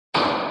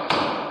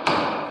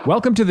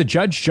Welcome to the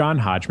Judge John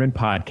Hodgman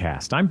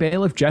podcast. I'm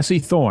bailiff Jesse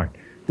Thorne.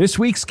 This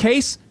week's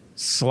case,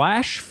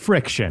 Slash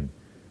Friction.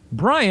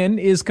 Brian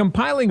is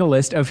compiling a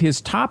list of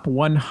his top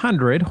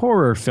 100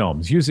 horror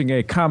films using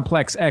a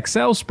complex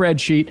Excel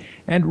spreadsheet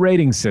and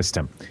rating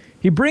system.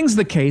 He brings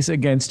the case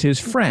against his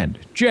friend,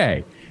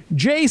 Jay.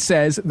 Jay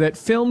says that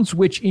films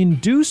which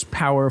induce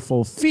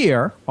powerful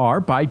fear are,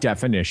 by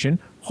definition,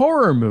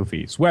 horror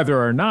movies,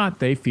 whether or not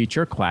they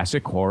feature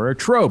classic horror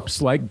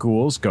tropes like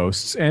ghouls,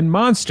 ghosts, and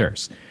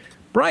monsters.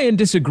 Brian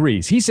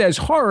disagrees. He says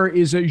horror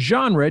is a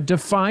genre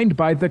defined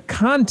by the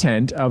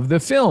content of the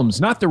films,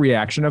 not the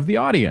reaction of the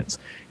audience.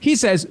 He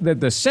says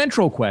that the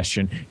central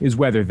question is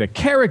whether the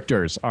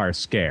characters are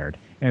scared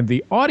and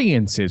the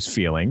audience's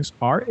feelings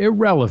are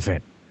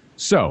irrelevant.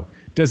 So,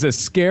 does a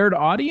scared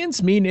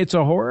audience mean it's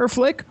a horror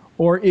flick,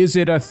 or is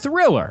it a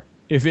thriller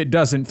if it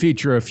doesn't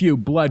feature a few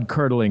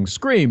blood-curdling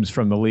screams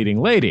from the leading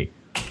lady?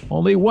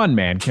 Only one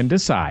man can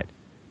decide.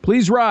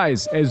 Please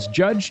rise as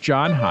Judge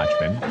John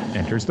Hodgman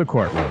enters the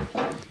courtroom.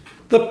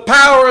 The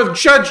power of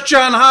Judge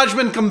John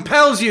Hodgman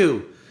compels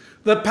you.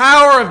 The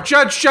power of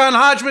Judge John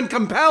Hodgman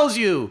compels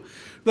you.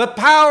 The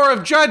power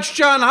of Judge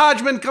John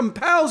Hodgman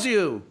compels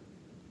you.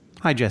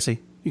 Hi, Jesse.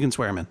 You can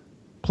swear him in.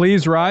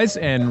 Please rise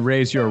and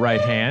raise your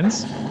right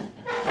hands.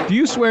 Do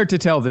you swear to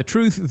tell the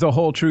truth, the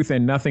whole truth,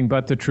 and nothing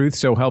but the truth,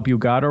 so help you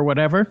God or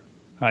whatever?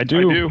 I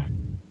do.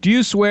 Do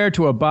you swear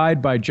to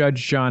abide by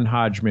Judge John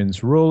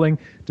Hodgman's ruling,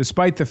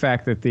 despite the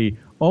fact that the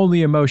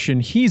only emotion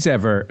he's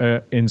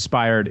ever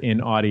inspired in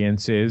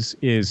audiences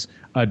is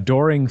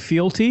adoring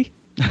fealty?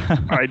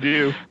 I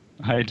do.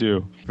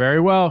 Very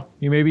well.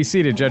 You may be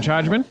seated, Judge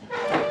Hodgman.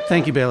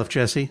 Thank you, Bailiff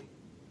Jesse.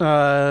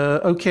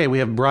 Okay, we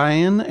have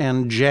Brian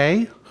and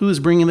Jay. Who is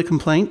bringing the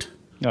complaint?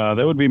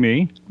 That would be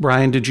me.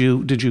 Brian, did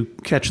you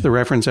catch the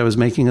reference I was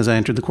making as I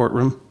entered the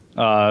courtroom?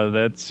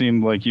 That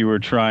seemed like you were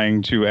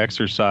trying to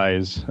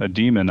exorcise a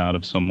demon out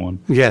of someone.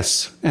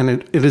 Yes, and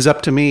it is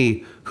up to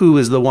me who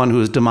is the one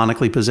who is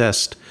demonically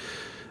possessed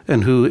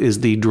and who is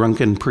the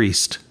drunken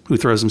priest who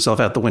throws himself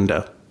out the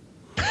window.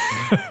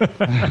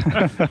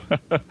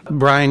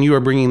 Brian, you are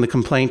bringing the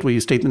complaint. Will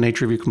you state the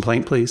nature of your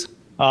complaint, please?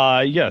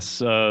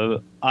 Yes.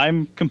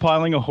 I'm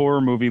compiling a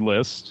horror movie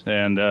list,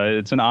 and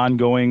it's an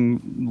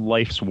ongoing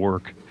life's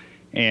work.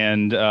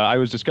 And I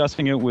was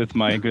discussing it with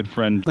my good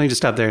friend. Let me just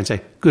stop there and say,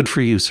 good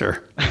for you,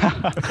 sir.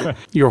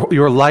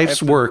 Your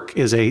life's work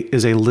is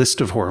a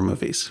list of horror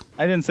movies.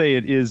 I didn't say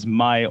it is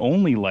my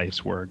only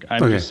life's work.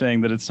 I'm just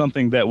saying that it's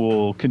something that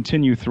will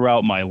continue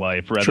throughout my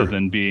life rather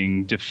than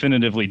being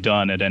definitively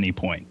done at any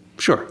point.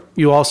 Sure.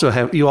 You also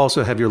have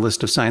your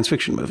list of science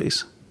fiction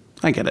movies.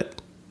 I get it.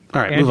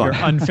 All right, and move on.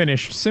 your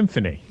unfinished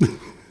symphony.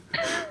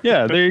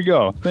 Yeah, there you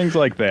go. Things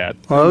like that.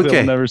 Okay.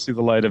 They'll never see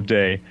the light of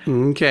day.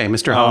 Okay,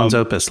 Mr. Holland's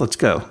Opus, let's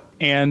go.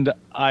 And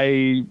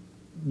I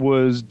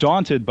was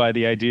daunted by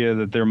the idea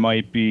that there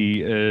might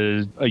be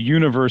a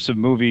universe of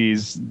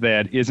movies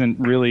that isn't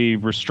really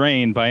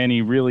restrained by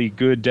any really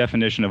good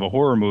definition of a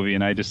horror movie.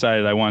 And I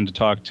decided I wanted to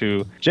talk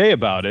to Jay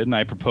about it, and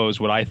I proposed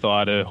what I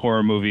thought a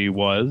horror movie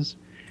was.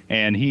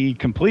 And he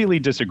completely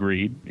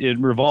disagreed. It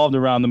revolved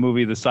around the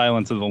movie The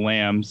Silence of the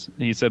Lambs.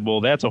 He said,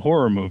 well, that's a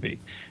horror movie.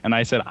 And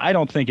I said, I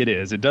don't think it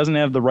is. It doesn't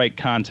have the right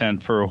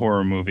content for a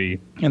horror movie.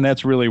 And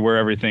that's really where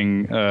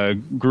everything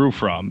grew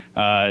from.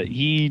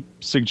 He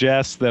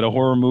suggests that a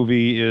horror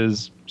movie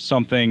is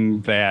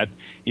something that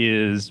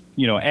is,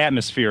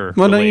 atmosphere.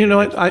 Well, no, you know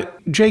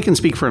what? Jay can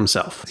speak for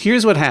himself.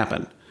 Here's what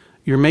happened.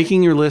 You're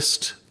making your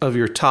list of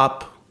your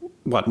top,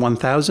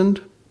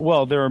 1,000?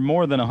 Well, there are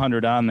more than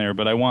 100 on there,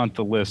 but I want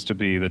the list to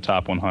be the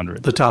top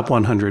 100. The top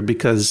 100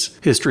 because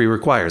history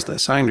requires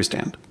this. I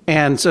understand.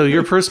 And so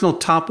your personal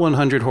top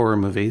 100 horror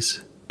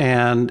movies,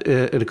 and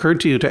it occurred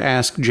to you to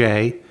ask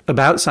Jay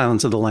about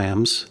Silence of the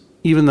Lambs,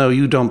 even though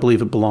you don't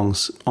believe it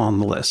belongs on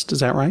the list.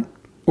 Is that right?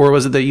 Or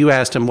was it that you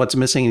asked him what's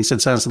missing, and he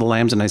said Silence of the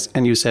Lambs,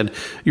 and you said,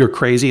 you're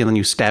crazy, and then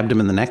you stabbed him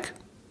in the neck?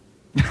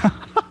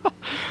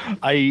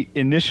 I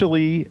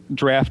initially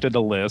drafted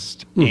a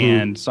list,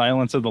 and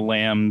Silence of the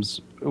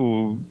Lambs,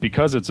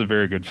 because it's a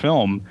very good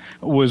film,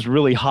 was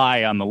really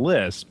high on the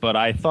list. But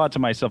I thought to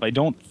myself, I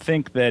don't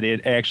think that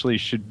it actually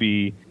should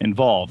be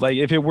involved. Like,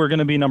 if it were going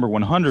to be number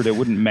 100, it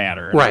wouldn't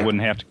matter. Right. I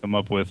wouldn't have to come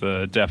up with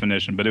a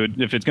definition. But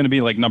if it's going to be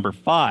like number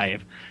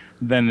 5,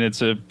 then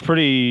it's a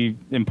pretty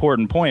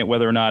important point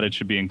whether or not it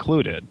should be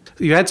included.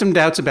 You had some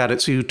doubts about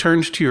it, so you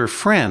turned to your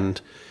friend.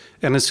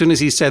 And as soon as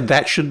he said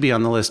that should be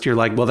on the list, you're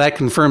like, well, that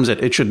confirms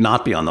it. It should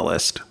not be on the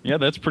list. Yeah,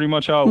 that's pretty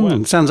much how it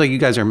went. Sounds like you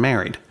guys are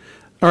married.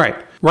 All right.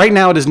 Right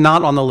now, it is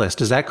not on the list.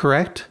 Is that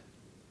correct?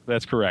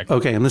 That's correct.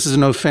 Okay. And this is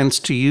an offense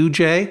to you,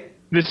 Jay?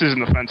 This is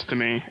an offense to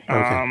me.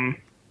 Okay.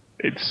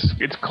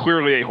 It's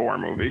clearly a horror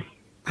movie.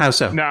 How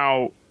so?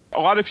 Now,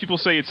 a lot of people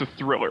say it's a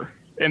thriller.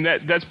 And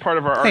that's part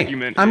of our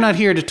argument. I'm not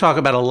here to talk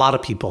about a lot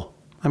of people.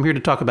 I'm here to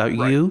talk about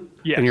you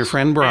and your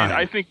friend Brian. And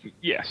I think,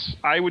 yes,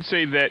 I would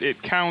say that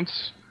it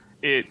counts.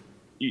 It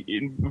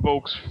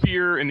invokes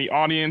fear in the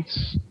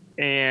audience,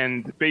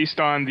 and based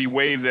on the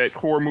way that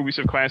horror movies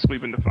have classically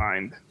been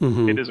defined,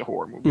 it is a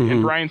horror movie.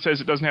 And Brian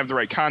says it doesn't have the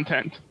right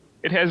content.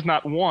 It has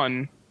not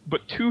one,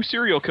 but 2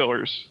 serial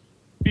killers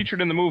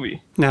featured in the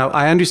movie. Now,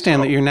 I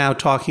understand that you're now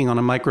talking on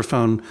a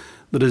microphone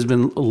that has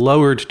been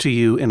lowered to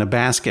you in a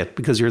basket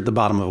because you're at the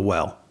bottom of a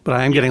well. But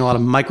I am getting a lot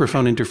of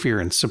microphone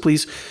interference. So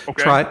please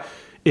try.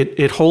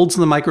 It holds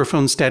the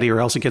microphone steady or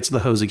else it gets the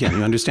hose again.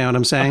 You understand what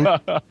I'm saying?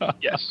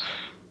 Yes.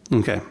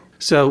 Okay.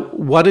 So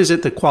what is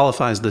it that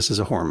qualifies this as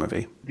a horror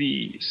movie?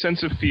 The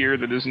sense of fear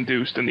that is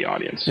induced in the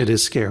audience. It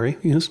is scary,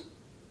 yes?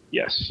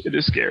 Yes, it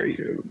is scary.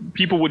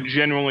 People would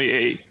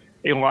generally,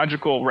 a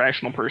logical,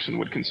 rational person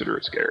would consider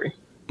it scary.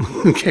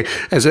 Okay.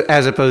 As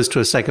opposed to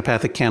a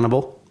psychopathic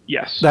cannibal?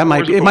 Yes. It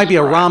might be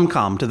a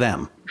rom-com to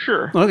them.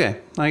 Sure. Okay,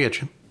 I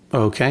get you.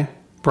 Okay.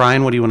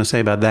 Brian, what do you want to say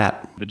about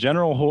that? The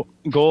general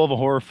goal of a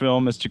horror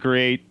film is to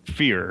create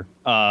fear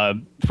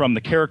from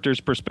the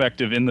character's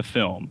perspective in the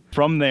film.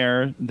 From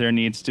there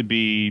needs to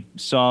be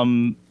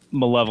some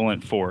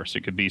malevolent force.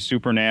 It could be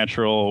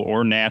supernatural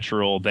or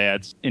natural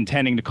that's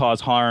intending to cause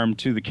harm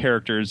to the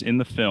characters in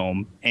the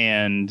film.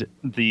 And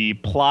the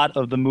plot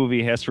of the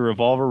movie has to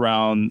revolve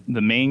around the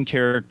main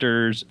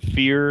character's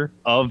fear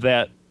of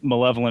that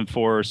malevolent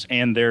force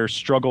and their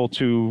struggle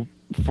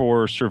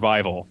for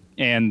survival.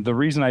 And the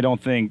reason I don't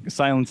think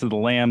Silence of the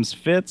Lambs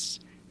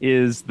fits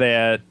is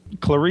that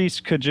Clarice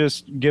could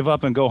just give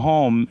up and go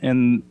home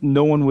and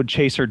no one would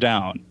chase her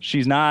down.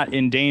 She's not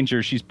in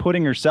danger. She's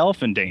putting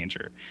herself in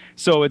danger.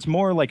 So it's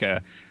more like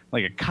a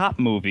cop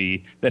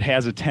movie that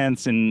has a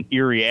tense and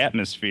eerie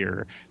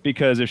atmosphere,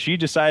 because if she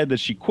decided that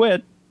she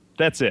quit,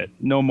 that's it.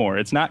 No more.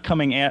 It's not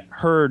coming at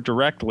her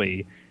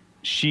directly.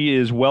 She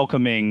is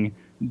welcoming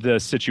the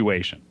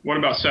situation. What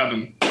about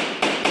 7?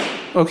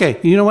 Okay,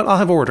 you know what? I'll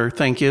have order.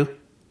 Thank you.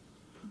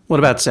 What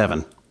about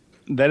 7?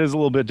 That is a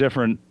little bit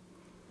different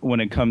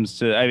when it comes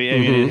to. I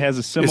mean, it has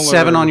a similar. Is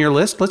 7 on your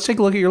list? Let's take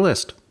a look at your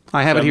list.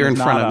 I have it here in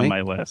front of me. Not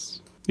on my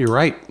list. You're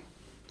right.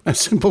 A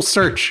simple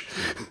search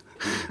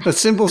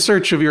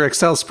of your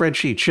Excel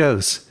spreadsheet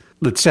shows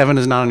that 7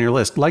 is not on your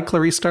list. Like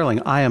Clarice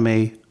Starling, I am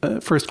a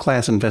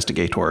first-class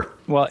investigator.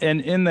 Well,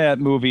 and in that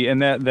movie,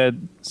 and that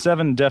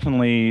 7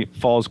 definitely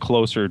falls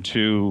closer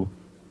to,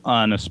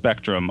 on a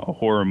spectrum, a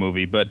horror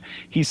movie, but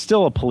he's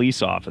still a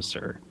police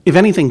officer. If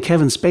anything,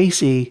 Kevin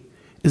Spacey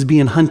is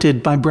being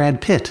hunted by Brad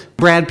Pitt.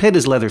 Brad Pitt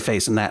is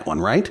Leatherface in that one,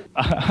 right?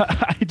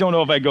 I don't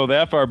know if I go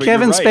that far, but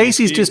Kevin you're right.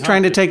 Spacey's just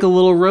trying to take a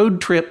little road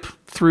trip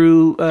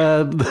through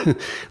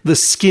the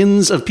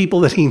skins of people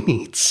that he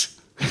meets.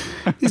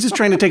 He's just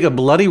trying to take a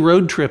bloody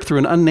road trip through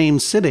an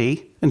unnamed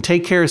city and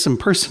take care of some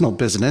personal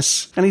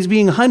business, and he's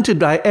being hunted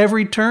by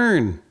every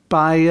turn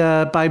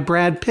by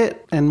Brad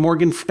Pitt and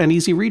Morgan and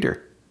Easy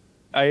Reader.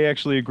 I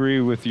actually agree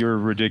with your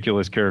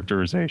ridiculous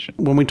characterization.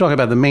 When we talk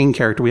about the main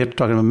character, we have to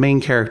talk about a main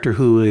character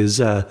who is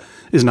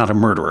not a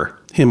murderer,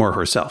 him or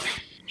herself.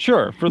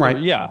 Sure, right.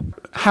 Yeah.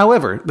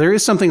 However, there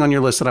is something on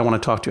your list that I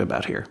want to talk to you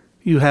about here.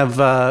 You have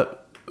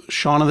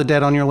Shaun of the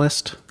Dead on your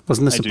list.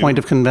 Wasn't this a point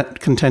of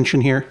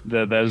contention here?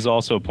 That is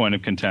also a point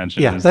of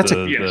contention. Yeah, that's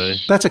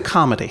a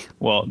comedy.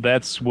 Well,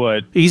 that's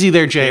what. Easy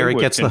there, Jay, or it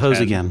gets the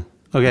hose again.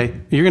 Okay,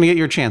 you're going to get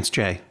your chance,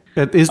 Jay.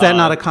 Is that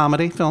not a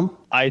comedy film?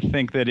 I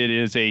think that it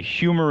is a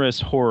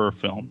humorous horror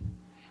film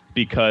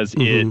because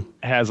it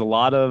has a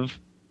lot of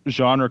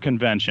genre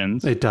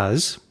conventions. It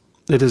does.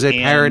 It is a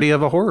parody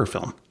of a horror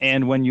film.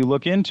 And when you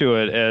look into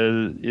it,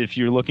 if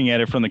you're looking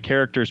at it from the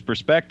character's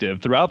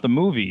perspective, throughout the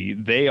movie,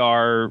 they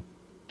are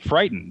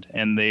frightened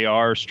and they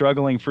are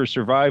struggling for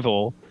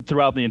survival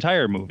throughout the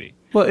entire movie.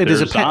 Well, it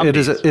is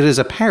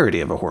a parody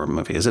of a horror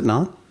movie, is it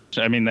not?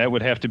 I mean, that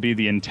would have to be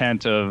the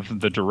intent of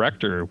the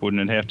director,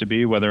 wouldn't it have to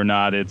be, whether or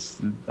not it's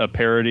a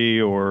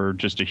parody or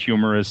just a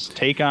humorous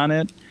take on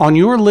it? On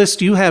your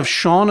list, you have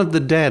Shaun of the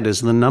Dead as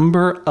the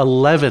number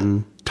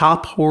 11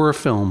 top horror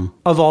film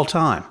of all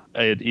time.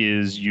 It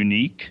is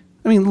unique.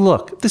 I mean,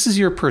 look, this is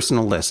your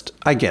personal list.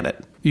 I get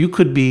it. You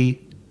could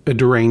be a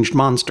deranged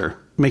monster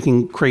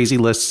making crazy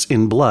lists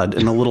in blood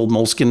in a little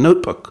moleskin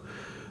notebook.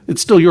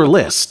 It's still your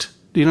list.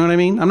 Do you know what I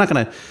mean? I'm not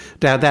going to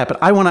doubt that,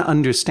 but I want to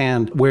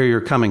understand where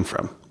you're coming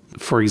from.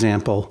 For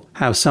example,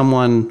 how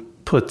someone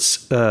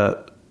puts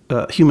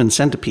Human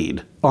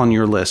Centipede on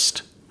your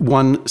list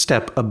one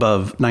step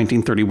above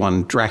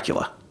 1931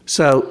 Dracula.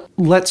 So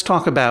let's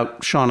talk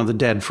about Shaun of the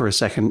Dead for a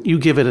second. You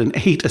give it an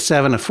 8, a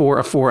 7, a 4,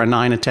 a 4, a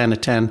 9, a 10, a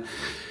 10,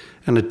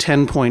 and a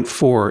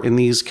 10.4 in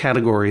these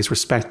categories,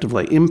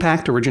 respectively.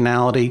 Impact,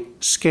 originality,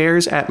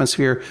 scares,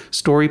 atmosphere,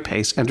 story,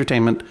 pace,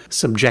 entertainment,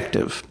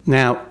 subjective.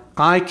 Now,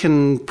 I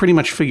can pretty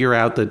much figure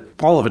out that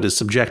all of it is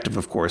subjective,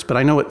 of course, but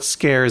I know what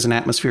scares and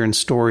atmosphere and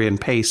story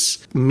and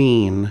pace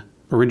mean.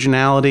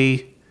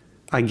 Originality,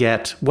 I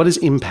get. What is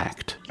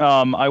impact?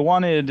 I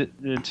wanted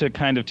to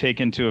kind of take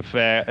into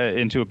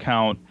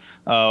account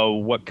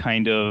what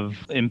kind of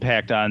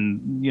impact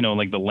on,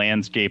 like the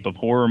landscape of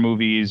horror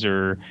movies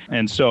so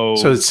it's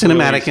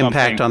cinematic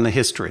impact on the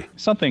history.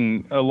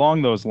 Something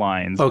along those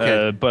lines.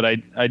 Okay. But I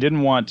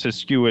didn't want to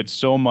skew it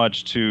so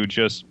much to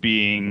just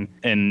being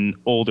an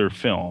older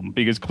film,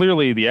 because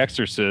clearly The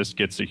Exorcist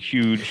gets a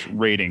huge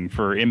rating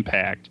for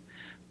impact.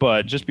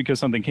 But just because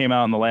something came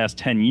out in the last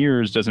 10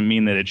 years doesn't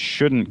mean that it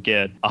shouldn't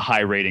get a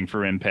high rating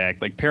for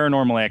impact. Like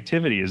Paranormal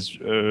Activity is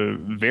a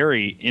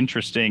very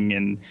interesting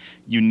and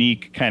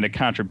unique kind of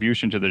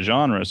contribution to the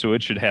genre, so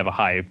it should have a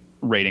high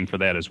rating for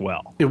that as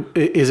well.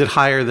 Is it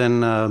higher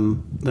than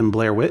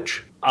Blair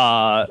Witch?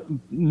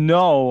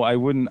 No, I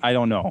wouldn't. I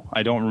don't know.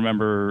 I don't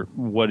remember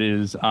what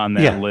is on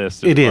that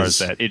list. It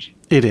is.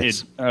 It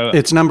is.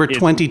 It's number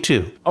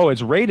 22. Oh,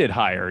 it's rated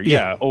higher.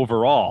 Yeah,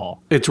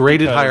 overall. It's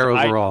rated higher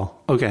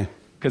overall. Okay.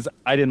 Because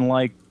I didn't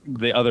like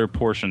the other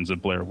portions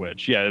of Blair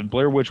Witch. Yeah,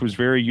 Blair Witch was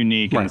very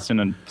unique and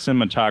the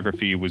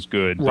cinematography was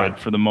good. But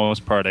for the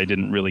most part, I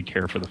didn't really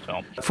care for the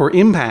film. For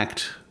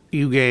impact,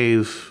 you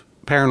gave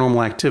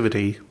Paranormal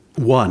Activity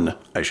 1,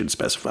 I should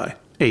specify,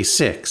 a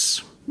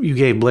 6. You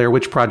gave Blair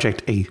Witch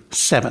Project a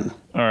 7.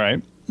 All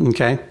right.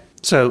 Okay.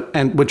 So,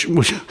 and which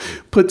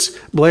puts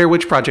Blair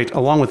Witch Project,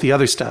 along with the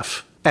other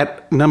stuff,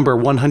 at number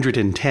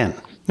 110.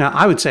 Now,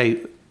 I would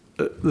say,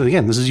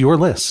 again, this is your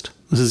list.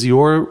 This is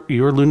your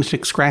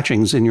lunatic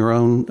scratchings in your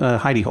own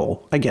hidey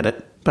hole. I get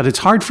it. But it's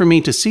hard for me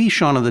to see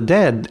Shaun of the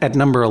Dead at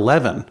number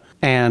 11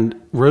 and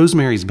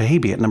Rosemary's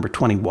Baby at number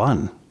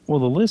 21. Well,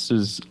 the list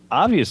is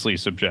obviously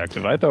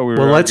subjective. I thought we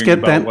were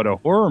arguing about what a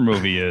horror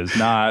movie is,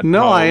 not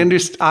no. I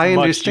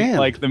understand.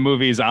 Like the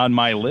movies on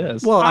my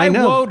list. Well, I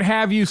know. Won't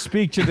have you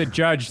speak to the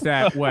judge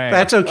that way.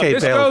 That's okay.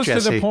 This Bailiff goes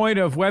Jesse. to the point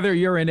of whether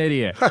you're an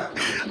idiot.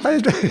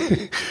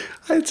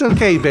 It's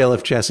okay,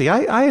 Bailiff Jesse.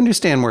 I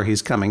understand where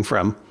he's coming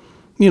from.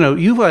 You know,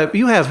 you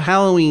have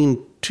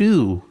Halloween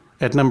 2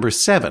 at number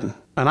 7,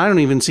 and I don't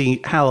even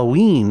see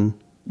Halloween.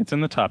 It's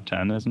in the top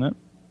 10, isn't it?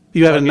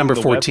 You have it at number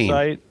 14.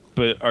 Website,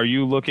 but are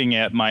you looking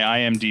at my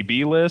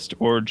IMDb list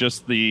or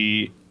just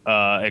the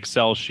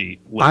Excel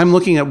sheet list? I'm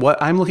looking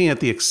at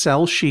the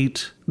Excel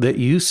sheet that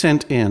you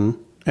sent in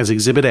as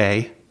Exhibit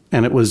A,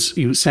 and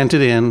you sent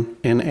it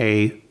in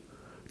a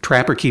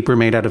trapper keeper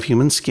made out of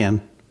human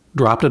skin,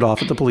 dropped it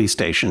off at the police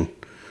station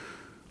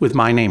with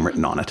my name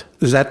written on it.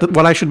 Is that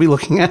what I should be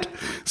looking at?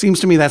 Seems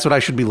to me that's what I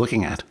should be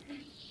looking at.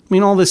 I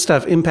mean, all this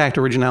stuff: impact,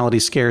 originality,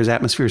 scares,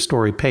 atmosphere,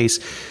 story, pace,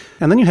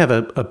 and then you have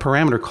a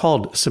parameter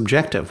called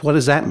subjective. What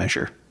does that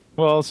measure?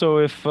 Well, so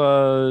if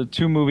 2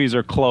 movies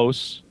are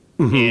close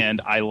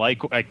and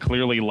I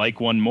clearly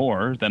like one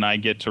more, then I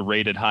get to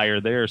rate it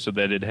higher there so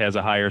that it has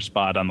a higher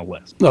spot on the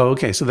list. Oh,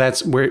 okay. So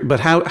that's where.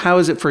 But how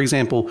is it? For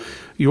example,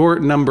 your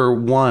number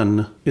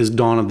 1 is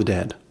Dawn of the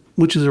Dead,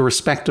 which is a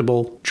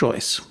respectable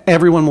choice.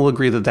 Everyone will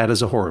agree that that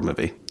is a horror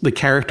movie. The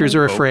characters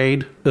are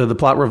afraid. The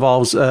plot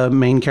revolves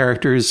main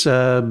characters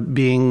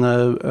being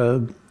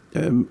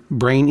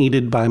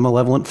brain-eated by a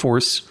malevolent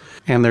force,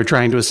 and they're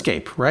trying to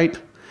escape, right?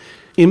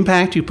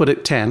 Impact, you put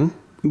at 10,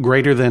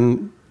 greater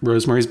than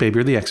Rosemary's Baby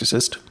or The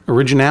Exorcist.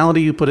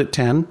 Originality, you put at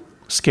 10.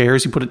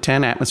 Scares, you put at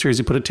 10. Atmospheres,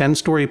 you put at 10.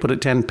 Story, you put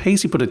at 10.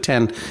 Pace, you put at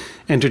 10.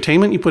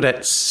 Entertainment, you put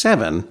at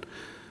 7.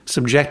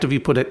 Subjective, you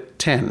put at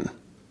 10.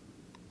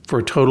 For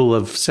a total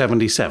of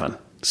 77.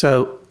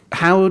 So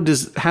how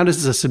does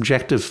the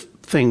subjective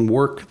thing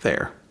work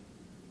there?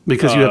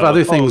 Because you have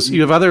other things,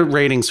 you have other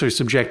ratings for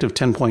subjective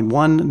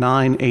 10.1,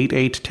 9,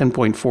 8,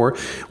 10.4.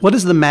 What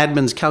is the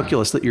madman's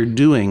calculus that you're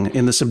doing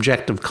in the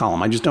subjective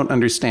column? I just don't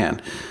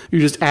understand.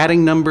 You're just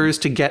adding numbers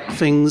to get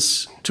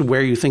things to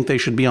where you think they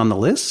should be on the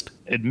list?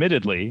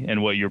 Admittedly,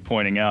 and what you're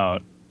pointing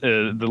out,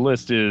 the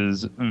list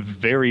is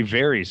very,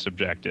 very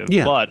subjective.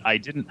 Yeah. But I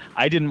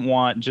didn't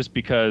want, just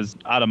because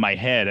out of my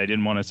head, I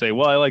didn't want to say,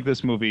 well, I like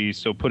this movie,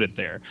 so put it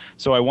there.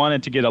 So I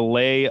wanted to get a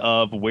lay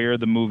of where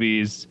the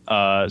movies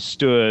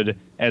stood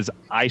as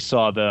I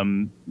saw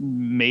them,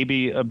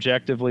 maybe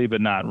objectively, but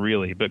not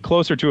really. But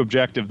closer to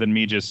objective than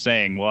me just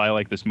saying, well, I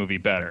like this movie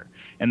better.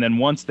 And then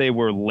once they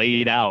were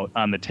laid out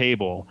on the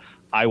table,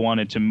 I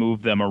wanted to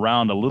move them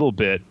around a little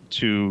bit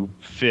to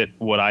fit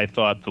what I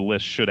thought the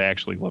list should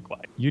actually look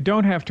like. You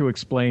don't have to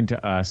explain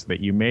to us that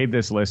you made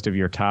this list of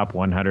your top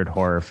 100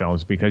 horror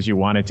films because you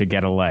wanted to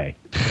get a lay.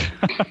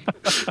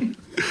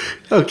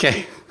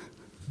 Okay.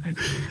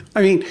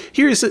 I mean,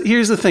 here's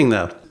the thing,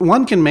 though.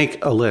 One can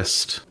make a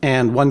list,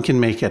 and one can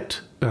make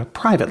it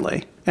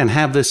privately, and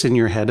have this in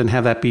your head, and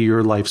have that be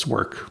your life's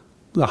work.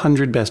 The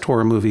 100 best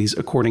horror movies,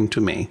 according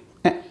to me.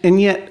 And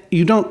yet,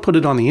 you don't put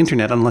it on the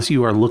internet unless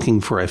you are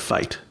looking for a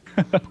fight.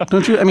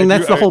 Don't you? I mean,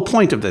 that's the whole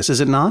point of this, is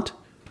it not?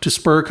 To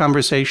spur a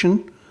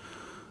conversation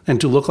and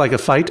to look like a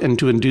fight and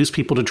to induce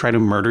people to try to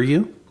murder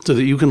you so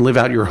that you can live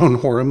out your own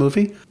horror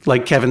movie.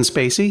 Like Kevin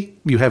Spacey,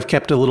 you have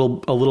kept a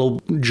little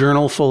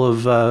journal full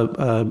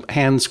of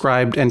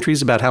hand-scribed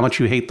entries about how much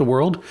you hate the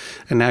world,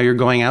 and now you're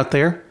going out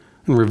there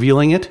and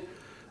revealing it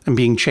and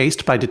being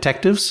chased by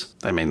detectives.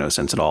 That made no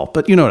sense at all,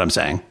 but you know what I'm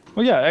saying.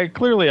 Well, yeah,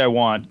 clearly I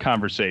want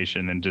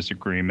conversation and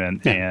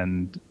disagreement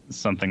and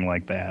something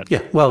like that.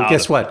 Yeah, well,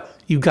 guess what?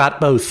 You got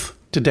both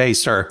today,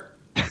 sir.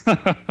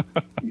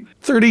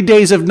 30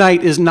 Days of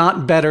Night is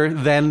not better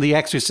than The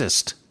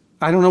Exorcist.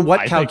 I don't know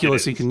what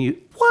calculus you can use.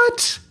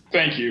 What?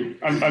 Thank you.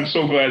 I'm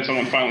so glad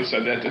someone finally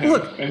said that to him.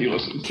 Look, and he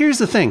listened. Here's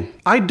the thing.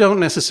 I don't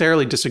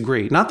necessarily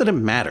disagree. Not that it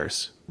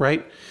matters,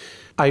 right?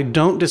 I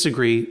don't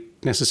disagree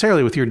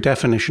necessarily with your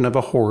definition of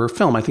a horror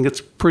film. I think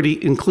it's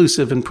pretty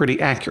inclusive and pretty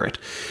accurate.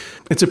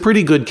 It's a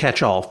pretty good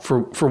catch-all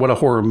for what a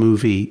horror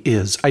movie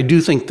is. I do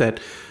think that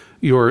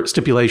your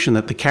stipulation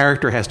that the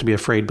character has to be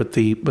afraid, but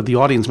the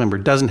audience member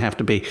doesn't have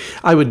to be,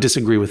 I would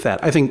disagree with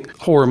that. I think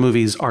horror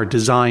movies are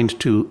designed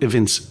to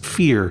evince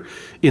fear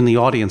in the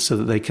audience so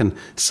that they can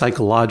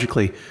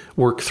psychologically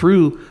work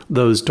through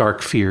those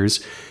dark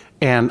fears.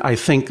 And I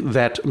think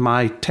that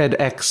my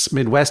TEDx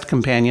Midwest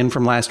companion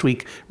from last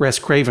week, Wes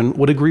Craven,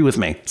 would agree with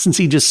me, since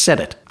he just said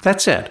it. That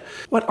said,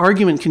 what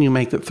argument can you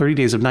make that 30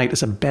 Days of Night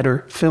is a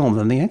better film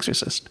than The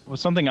Exorcist? Well,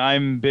 something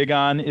I'm big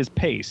on is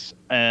pace.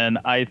 And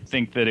I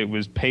think that it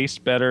was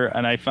paced better,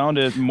 and I found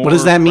it more... What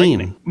does that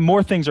mean?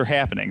 More things are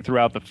happening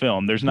throughout the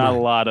film. There's not a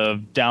lot of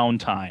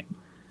downtime.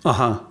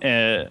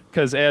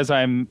 Because as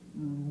I'm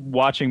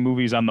watching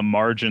movies on the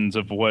margins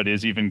of what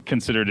is even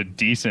considered a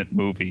decent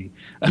movie,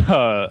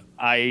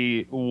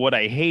 what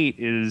I hate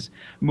is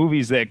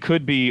movies that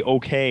could be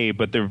okay,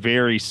 but they're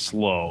very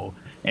slow.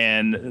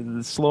 And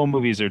the slow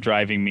movies are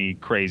driving me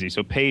crazy.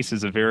 So pace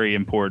is a very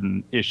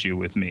important issue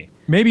with me.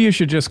 Maybe you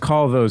should just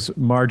call those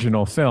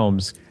marginal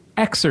films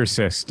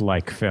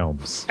Exorcist-like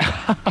films.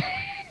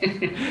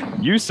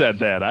 You said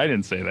that. I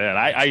didn't say that.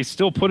 I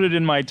still put it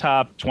in my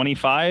top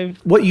 25.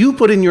 What you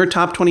put in your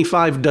top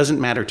 25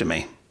 doesn't matter to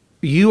me.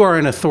 You are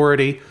an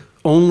authority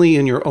only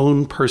in your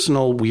own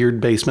personal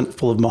weird basement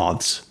full of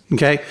moths.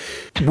 Okay?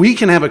 We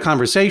can have a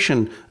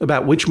conversation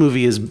about which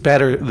movie is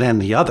better than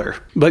the other.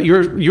 But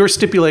you're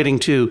stipulating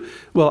to,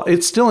 well,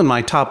 it's still in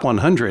my top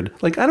 100.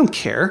 Like, I don't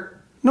care.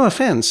 No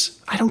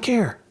offense. I don't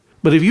care.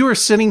 But if you were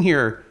sitting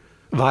here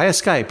via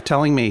Skype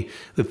telling me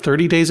that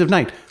 30 Days of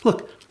Night,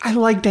 look, I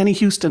like Danny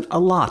Huston a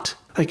lot.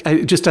 Like,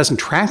 it just doesn't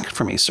track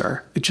for me,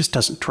 sir. It just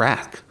doesn't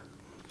track.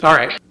 All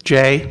right.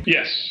 Jay?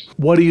 Yes.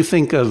 What do you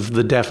think of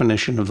the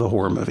definition of the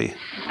horror movie?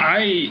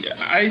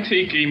 I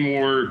take a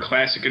more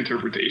classic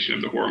interpretation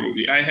of the horror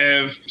movie. I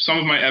have some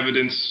of my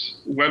evidence,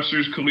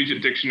 Webster's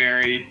Collegiate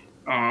Dictionary,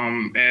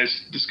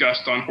 as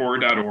discussed on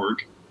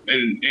horror.org,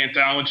 an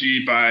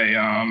anthology by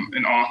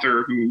an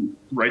author who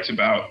writes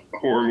about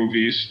horror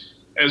movies,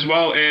 as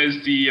well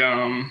as the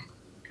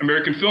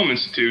American Film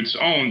Institute's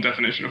own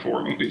definition of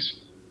horror movies.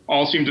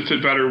 All seem to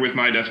fit better with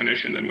my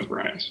definition than with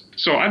Brian's.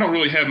 So I don't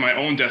really have my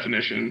own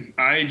definition.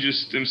 I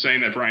just am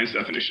saying that Brian's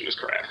definition is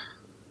crap.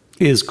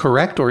 Is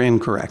correct or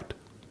incorrect?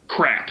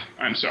 Crap.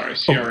 I'm sorry.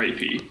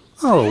 C-R-A-P.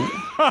 Oh.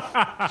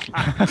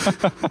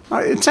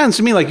 It sounds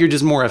to me like you're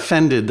just more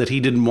offended that he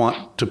didn't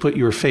want to put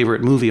your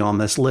favorite movie on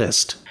this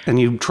list. And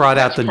you trot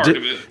out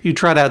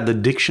the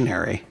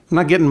dictionary. I'm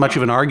not getting much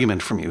of an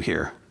argument from you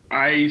here.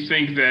 I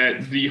think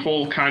that the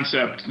whole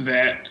concept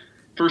that,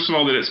 first of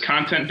all, that it's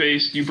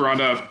content-based. You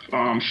brought up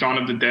Shaun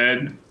of the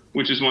Dead,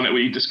 which is one that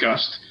we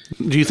discussed.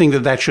 Do you think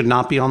that should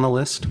not be on the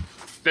list?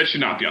 That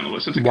should not be on the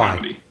list. It's a Why?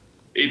 comedy.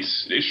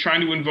 It's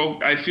trying to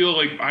invoke... I feel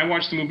like I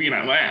watched the movie and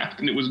I laughed,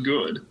 and it was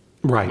good.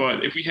 Right.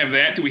 But if we have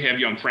that, do we have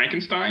Young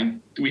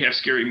Frankenstein? Do we have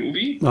Scary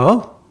Movie?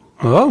 Oh.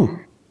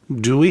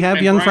 Do we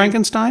have Young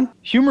Frankenstein?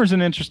 Humor's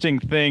an interesting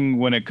thing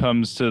when it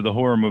comes to the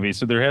horror movie.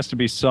 So there has to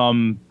be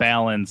some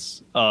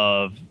balance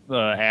of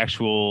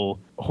actual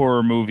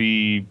horror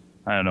movie...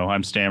 I don't know.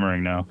 I'm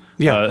stammering now.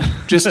 Yeah.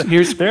 Answer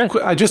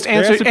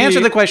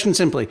the question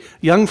simply.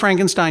 Young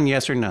Frankenstein,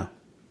 yes or no?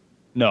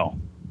 No.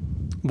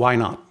 Why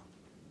not?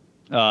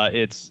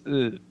 It's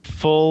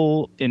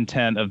full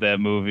intent of that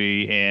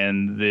movie,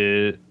 and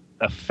the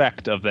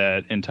effect of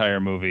that entire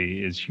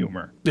movie is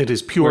humor. It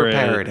is pure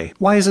parody.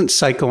 Why isn't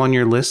Psycho on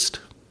your list?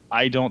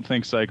 I don't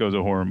think Psycho's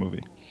a horror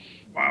movie.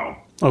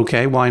 Wow.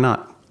 Okay, why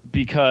not?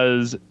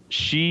 Because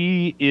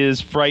she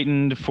is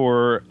frightened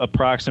for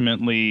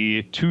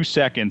approximately 2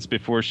 seconds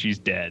before she's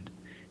dead.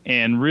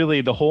 And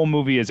really, the whole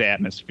movie is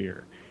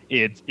atmosphere.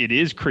 It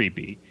is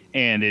creepy,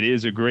 and it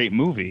is a great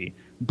movie.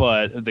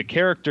 But the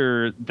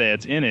character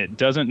that's in it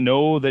doesn't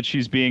know that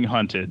she's being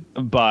hunted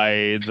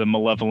by the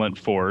malevolent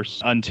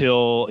force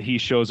until he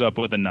shows up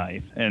with a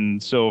knife.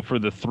 And so for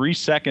the 3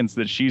 seconds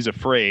that she's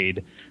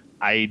afraid,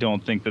 I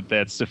don't think that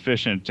that's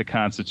sufficient to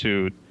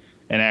constitute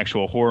an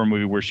actual horror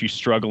movie where she's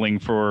struggling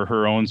for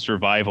her own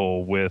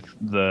survival with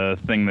the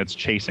thing that's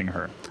chasing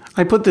her.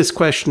 I put this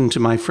question to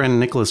my friend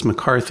Nicholas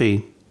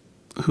McCarthy,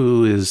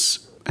 who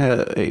is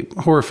a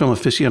horror film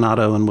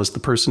aficionado and was the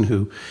person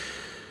who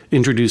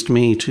introduced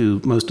me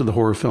to most of the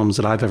horror films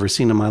that I've ever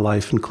seen in my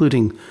life,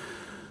 including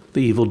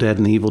The Evil Dead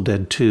and The Evil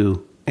Dead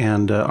 2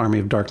 and Army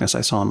of Darkness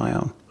I saw on my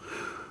own.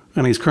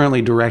 And he's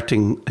currently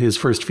directing his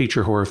first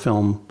feature horror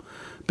film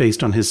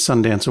based on his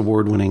Sundance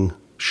Award-winning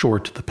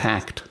short, The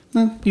Pact.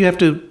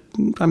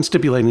 I'm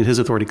stipulating his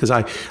authority because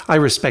I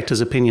respect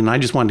his opinion. I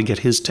just wanted to get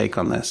his take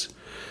on this.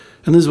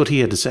 And this is what he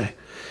had to say.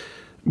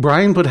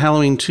 Brian put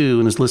Halloween 2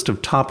 in his list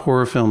of top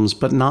horror films,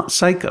 but not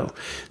Psycho.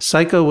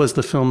 Psycho was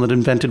the film that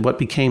invented what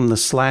became the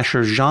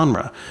slasher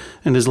genre,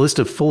 and his list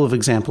is full of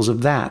examples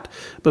of that.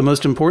 But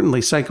most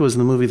importantly, Psycho is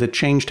the movie that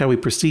changed how we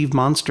perceive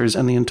monsters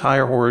and the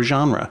entire horror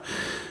genre.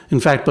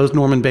 In fact, both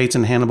Norman Bates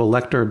and Hannibal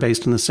Lecter are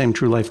based on the same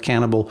true-life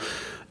cannibal,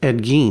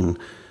 Ed Gein.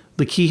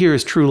 The key here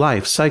is true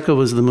life. Psycho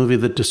was the movie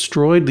that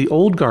destroyed the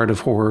old guard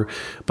of horror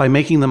by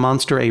making the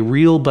monster a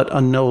real but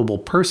unknowable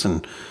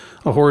person,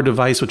 a horror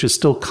device which is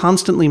still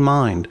constantly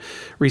mined,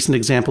 recent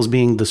examples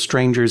being The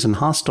Strangers and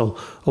Hostel,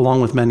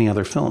 along with many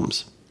other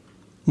films.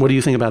 What do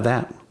you think about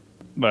that?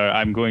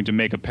 I'm going to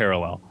make a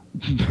parallel.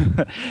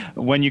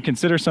 When you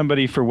consider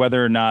somebody for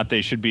whether or not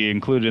they should be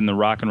included in the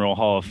Rock and Roll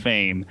Hall of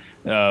Fame,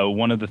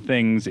 one of the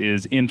things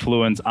is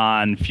influence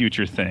on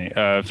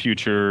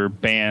future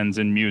bands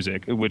and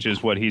music, which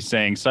is what he's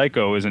saying.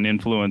 Psycho is an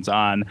influence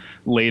on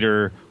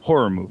later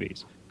horror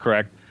movies,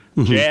 correct?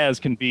 Mm-hmm.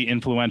 Jazz can be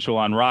influential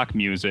on rock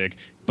music,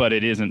 but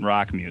it isn't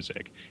rock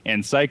music.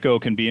 And Psycho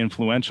can be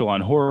influential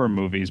on horror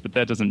movies, but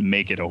that doesn't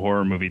make it a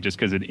horror movie just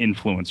because it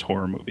influenced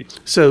horror movies.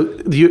 So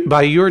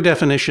by your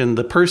definition,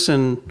 the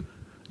person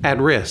at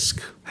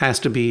risk has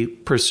to be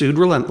pursued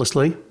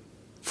relentlessly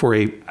for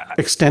a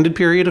extended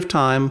period of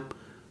time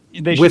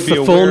with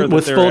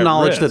full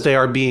knowledge that they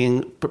are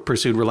being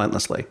pursued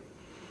relentlessly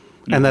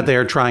and that they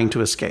are trying to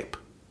escape.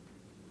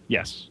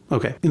 Yes.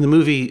 Okay. In the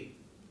movie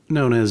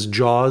known as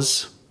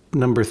Jaws,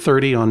 number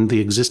 30 on the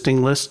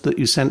existing list that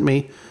you sent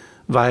me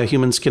via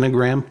Human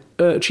Skinogram,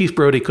 Chief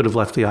Brody could have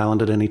left the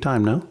island at any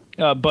time, no?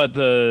 But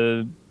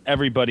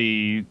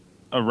everybody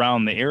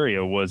around the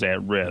area was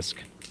at risk.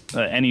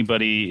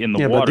 Anybody in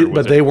the water.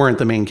 But they weren't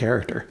the main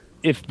character.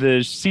 If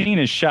the scene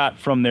is shot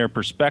from their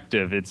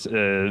perspective, it's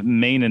a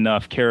main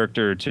enough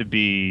character to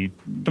be.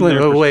 Wait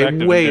a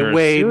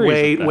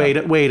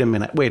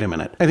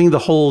minute. I think the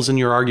holes in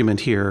your argument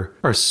here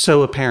are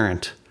so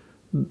apparent,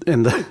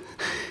 and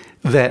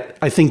that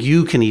I think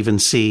you can even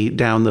see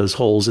down those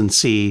holes and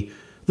see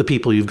the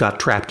people you've got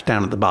trapped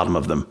down at the bottom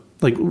of them.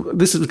 Like,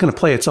 this is going to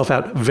play itself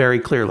out very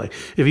clearly.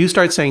 If you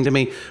start saying to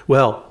me,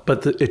 well,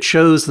 but it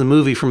shows the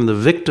movie from the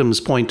victim's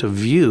point of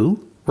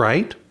view,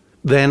 right?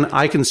 Then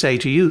I can say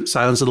to you,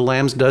 Silence of the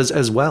Lambs does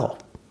as well.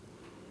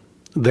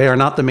 They are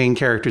not the main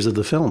characters of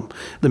the film.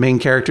 The main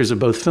characters of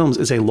both films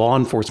is a law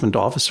enforcement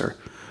officer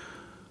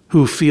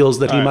who feels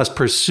that he must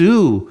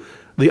pursue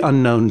the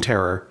unknown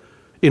terror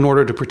in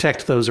order to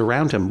protect those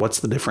around him. What's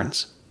the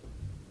difference?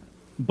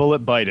 Bullet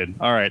bited.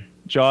 All right.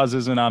 Jaws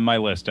isn't on my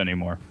list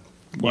anymore.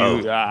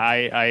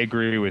 I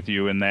agree with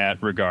you in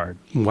that regard.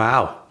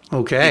 Wow.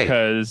 Okay.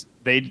 Because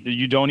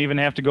you don't even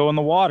have to go in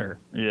the water.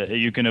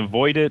 You can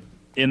avoid it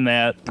in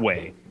that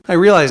way. I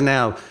realize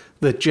now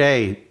that,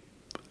 Jay,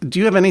 do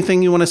you have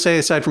anything you want to say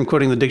aside from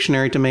quoting the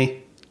dictionary to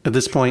me at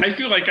this point? I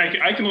feel like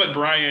I can let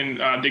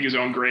Brian dig his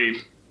own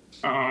grave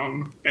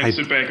and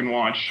sit back and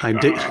watch.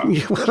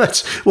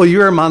 Well,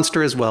 you're a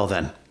monster as well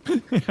then.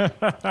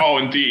 Oh,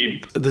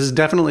 indeed. This has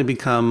definitely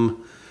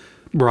become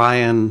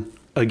Brian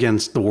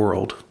against the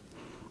world.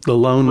 The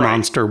lone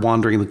monster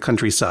wandering the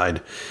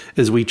countryside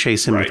as we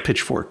chase him with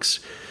pitchforks.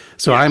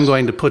 So I'm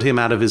going to put him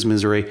out of his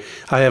misery.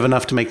 I have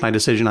enough to make my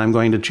decision. I'm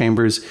going to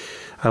Chambers.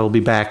 I will be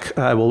back.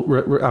 I will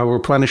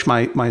replenish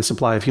my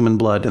supply of human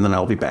blood, and then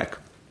I'll be back.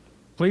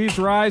 Please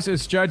rise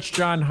as Judge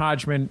John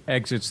Hodgman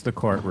exits the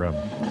courtroom.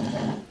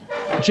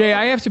 Jay,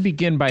 I have to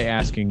begin by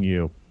asking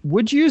you,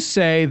 would you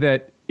say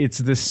that it's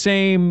the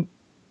same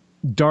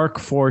dark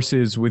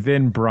forces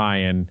within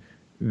Brian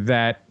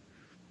that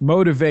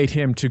motivate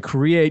him to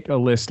create a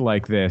list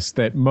like this,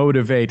 that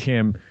motivate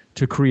him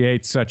to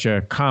create such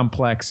a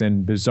complex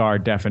and bizarre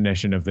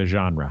definition of the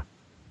genre?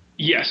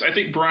 Yes, I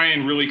think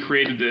Brian really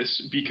created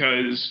this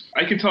because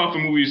I can tell if a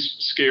movie's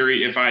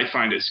scary if I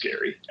find it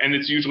scary, and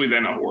it's usually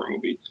then a horror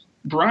movie.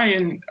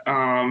 Brian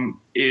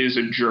is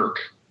a jerk,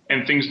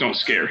 and things don't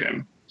scare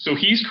him. So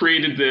he's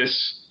created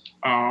this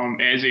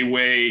as a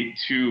way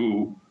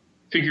to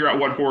figure out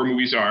what horror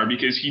movies are,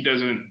 because he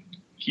doesn't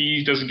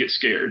get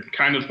scared,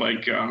 kind of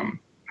like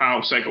how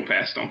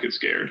psychopaths don't get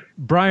scared.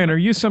 Brian, are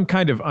you some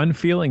kind of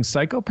unfeeling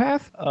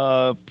psychopath?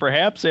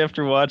 Perhaps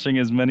after watching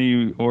as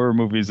many horror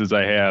movies as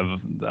I have,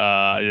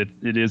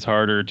 it is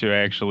harder to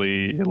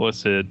actually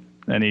elicit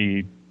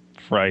any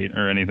fright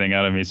or anything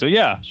out of me. So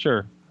yeah,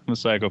 sure, I'm a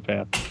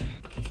psychopath.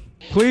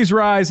 Please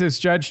rise as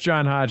Judge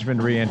John Hodgman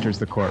re-enters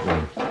the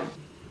courtroom.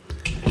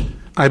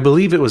 I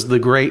believe it was the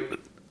great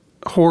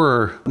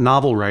horror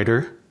novel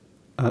writer,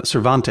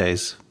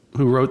 Cervantes,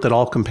 who wrote that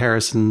all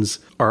comparisons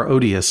are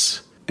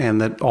odious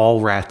and that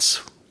all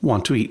rats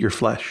want to eat your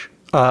flesh.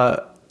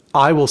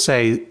 I will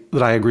say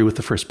that I agree with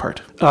the first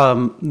part.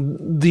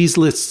 These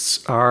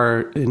lists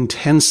are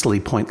intensely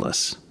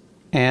pointless.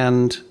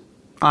 And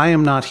I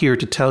am not here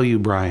to tell you,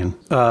 Brian,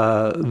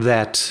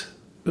 that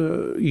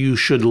you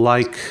should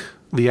like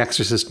The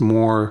Exorcist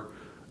more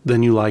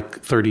than you like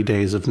 30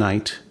 Days of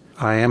Night.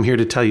 I am here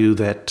to tell you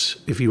that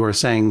if you are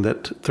saying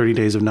that 30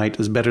 Days of Night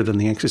is better than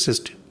The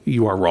Exorcist,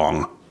 you are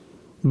wrong.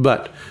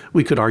 But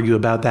we could argue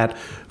about that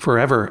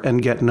forever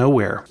and get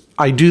nowhere.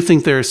 I do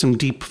think there are some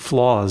deep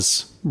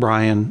flaws,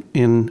 Brian,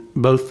 in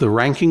both the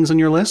rankings on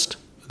your list.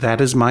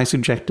 That is my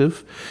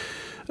subjective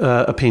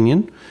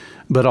opinion.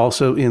 But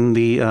also in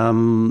the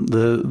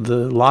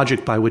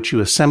logic by which you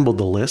assembled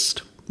the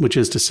list, which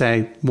is to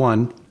say,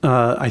 one,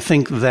 I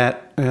think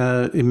that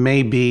it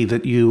may be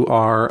that you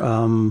are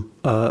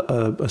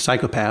a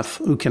psychopath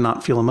who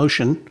cannot feel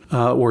emotion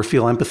or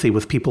feel empathy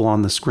with people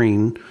on the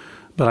screen.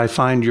 But I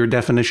find your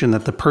definition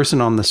that the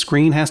person on the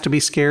screen has to be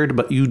scared,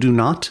 but you do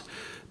not,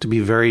 to be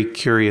very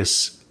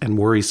curious and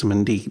worrisome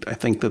indeed. I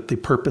think that the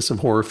purpose of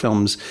horror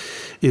films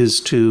is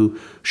to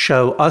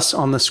show us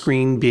on the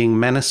screen being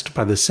menaced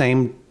by the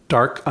same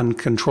dark,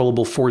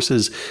 uncontrollable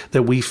forces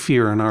that we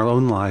fear in our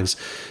own lives,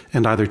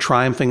 and either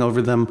triumphing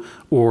over them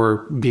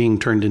or being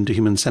turned into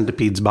human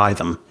centipedes by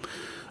them.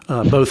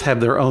 Both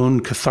have their own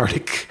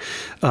cathartic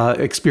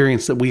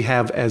experience that we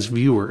have as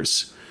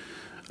viewers.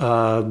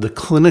 The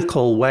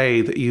clinical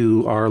way that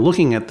you are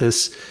looking at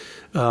this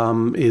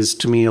is,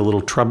 to me, a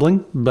little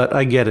troubling, but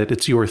I get it.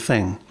 It's your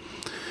thing.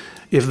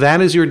 If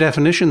that is your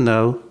definition,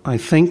 though, I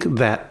think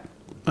that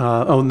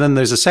then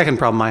there's a second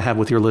problem I have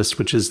with your list,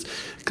 which is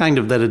kind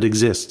of that it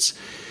exists.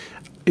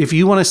 If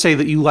you want to say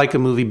that you like a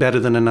movie better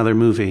than another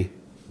movie,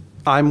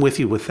 I'm with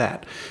you with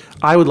that.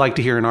 I would like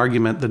to hear an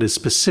argument that is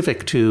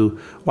specific to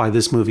why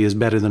this movie is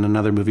better than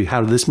another movie,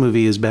 how this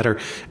movie is better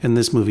and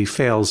this movie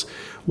fails,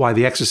 why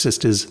The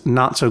Exorcist is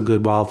not so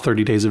good while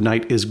 30 Days of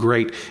Night is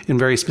great in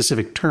very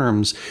specific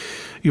terms.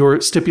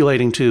 You're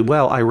stipulating to,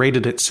 well, I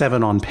rated it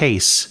 7 on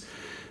Pace.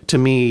 To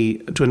me,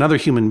 to another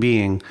human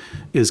being,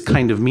 is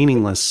kind of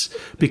meaningless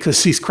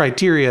because these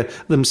criteria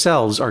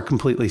themselves are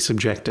completely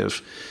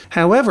subjective.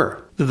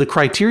 However, the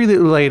criteria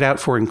that we laid out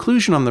for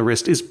inclusion on the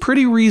list is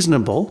pretty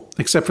reasonable,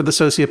 except for the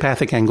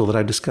sociopathic angle that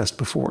I discussed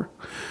before.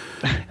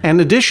 And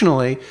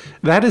additionally,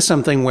 that is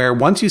something where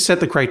once you set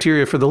the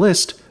criteria for the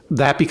list,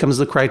 that becomes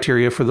the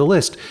criteria for the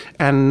list.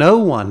 And no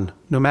one,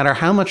 no matter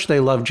how much they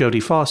love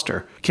Jodie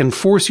Foster, can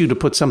force you to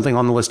put something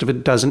on the list if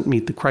it doesn't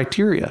meet the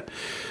criteria.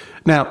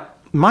 Now,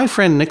 my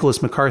friend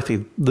Nicholas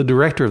McCarthy, the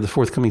director of the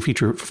forthcoming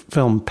feature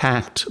film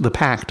The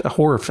Pact, a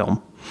horror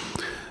film,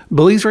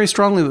 believes very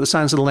strongly that The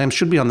Silence of the Lambs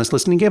should be on this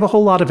list, and he gave a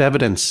whole lot of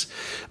evidence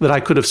that I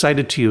could have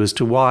cited to you as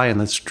to why,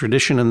 and this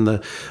tradition and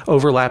the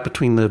overlap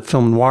between the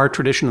film noir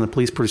tradition and the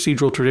police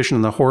procedural tradition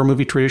and the horror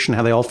movie tradition,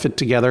 how they all fit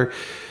together.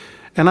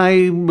 And I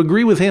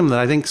agree with him that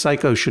I think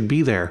Psycho should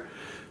be there.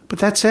 But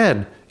that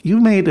said, you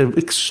made an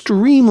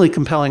extremely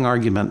compelling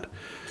argument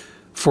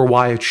for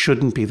why it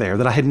shouldn't be there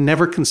that I had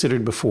never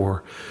considered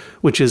before,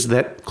 which is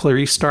that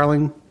Clarice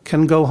Starling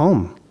can go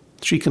home.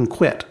 She can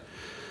quit.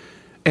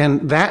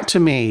 And that, to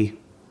me,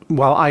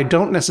 while I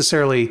don't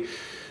necessarily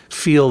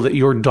feel that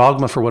your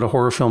dogma for what a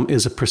horror film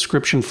is a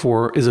prescription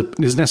for, is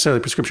necessarily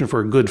a prescription for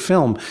a good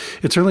film,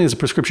 it certainly is a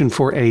prescription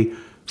for a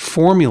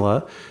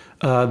formula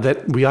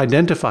that we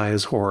identify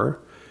as horror.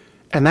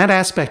 And that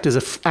aspect is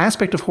an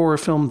aspect of horror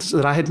films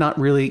that I had not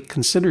really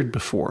considered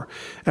before,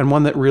 and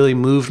one that really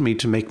moved me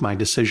to make my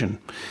decision,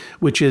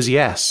 which is,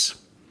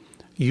 yes,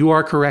 you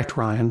are correct,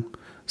 Ryan.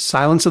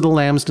 Silence of the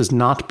Lambs does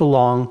not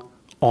belong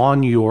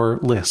on your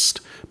list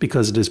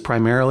because it is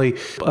primarily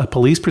a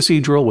police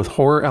procedural with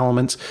horror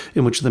elements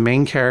in which the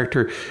main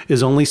character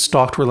is only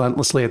stalked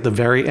relentlessly at the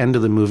very end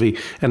of the movie,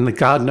 and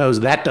God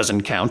knows that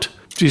doesn't count.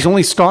 She's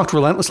only stalked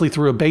relentlessly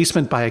through a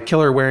basement by a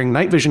killer wearing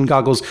night vision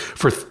goggles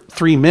for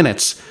 3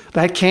 minutes.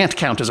 That can't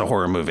count as a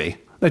horror movie.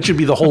 That should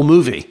be the whole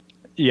movie.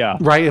 Yeah.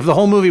 Right? If the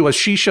whole movie was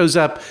she shows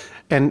up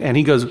and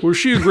he goes, was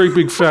she a great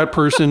big fat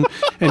person?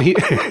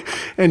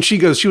 And she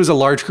goes, she was a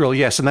large girl,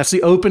 yes. And that's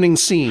the opening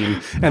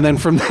scene. And then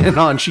from then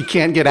on, she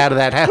can't get out of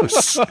that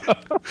house.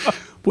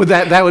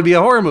 That would be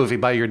a horror movie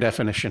by your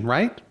definition,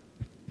 right?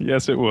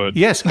 Yes, it would.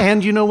 Yes.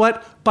 And you know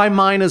what? By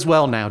mine as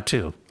well now,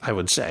 too, I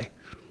would say.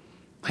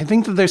 I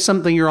think that there's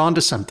something, you're onto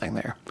something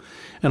there.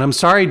 And I'm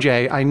sorry,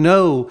 Jay, I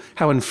know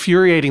how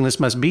infuriating this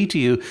must be to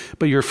you,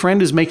 but your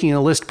friend is making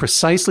a list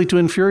precisely to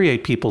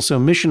infuriate people, so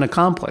mission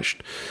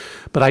accomplished.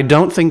 But I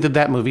don't think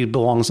that movie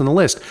belongs on the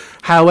list.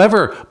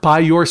 However, by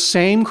your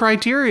same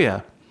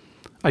criteria,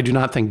 I do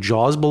not think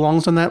Jaws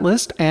belongs on that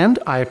list, and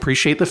I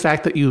appreciate the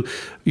fact that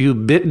you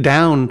bit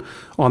down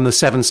on the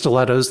 7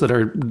 stilettos that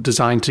are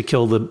designed to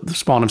kill the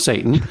spawn of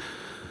Satan.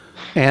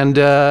 And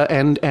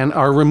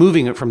are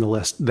removing it from the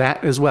list,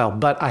 that as well.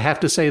 But I have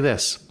to say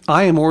this.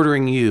 I am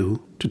ordering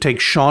you to take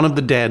Shaun of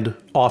the Dead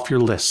off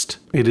your list.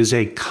 It is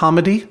a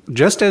comedy,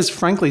 just as,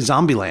 frankly,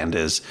 Zombieland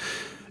is.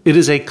 It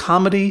is a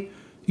comedy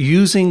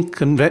using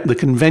the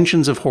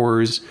conventions of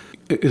horrors.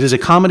 It is a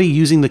comedy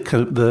using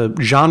the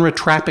genre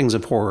trappings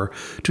of horror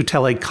to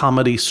tell a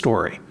comedy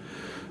story.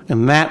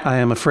 And that, I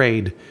am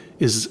afraid,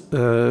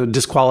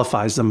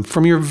 disqualifies them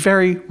from your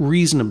very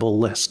reasonable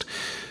list.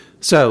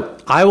 So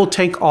I will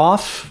take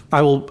off.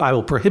 I will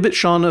prohibit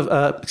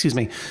I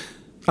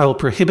will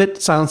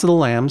prohibit Silence of the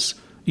Lambs.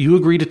 You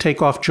agree to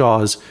take off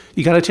Jaws.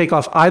 You got to take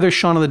off either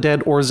Shaun of the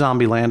Dead or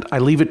Zombieland. I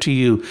leave it to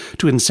you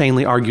to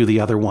insanely argue the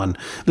other one.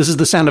 This is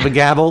the sound of a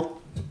gavel.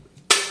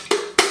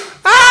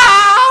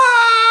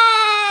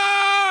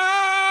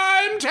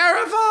 I'm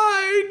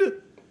terrified.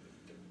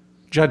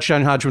 Judge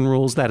John Hodgman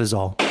rules. That is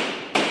all.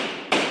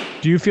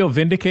 Do you feel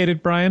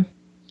vindicated, Brian?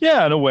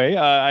 Yeah, in a way.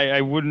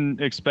 I wouldn't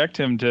expect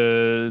him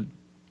to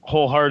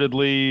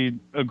wholeheartedly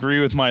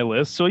agree with my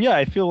list. So yeah,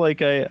 I feel like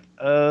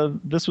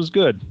this was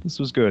good. This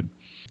was good.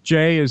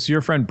 Jay, is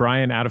your friend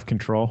Brian out of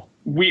control?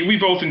 We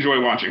both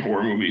enjoy watching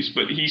horror movies,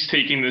 but he's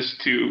taking this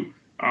to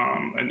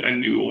a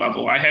new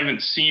level. I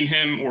haven't seen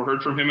him or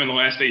heard from him in the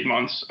last 8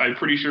 months. I'm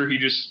pretty sure he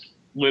just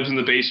lives in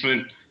the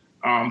basement,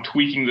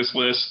 tweaking this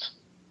list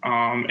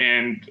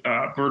and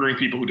murdering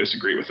people who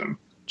disagree with him.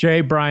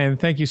 Jay, Brian,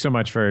 thank you so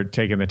much for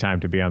taking the time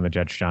to be on the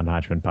Judge John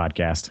Hodgman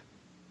podcast.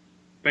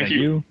 Thank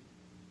you.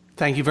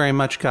 Thank you very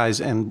much,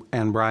 guys. And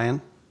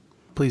Brian,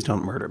 please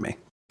don't murder me.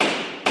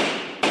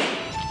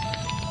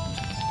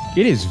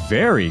 It is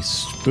very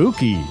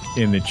spooky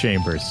in the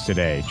chambers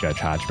today, Judge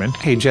Hodgman.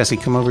 Hey, Jesse,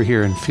 come over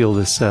here and feel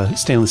this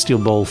stainless steel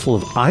bowl full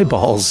of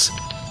eyeballs.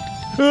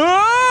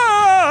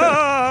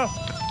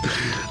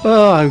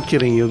 Oh, I'm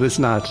kidding you. It's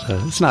not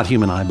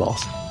human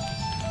eyeballs.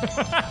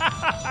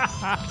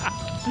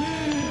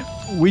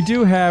 We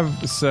do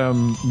have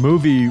some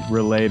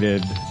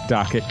movie-related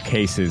docket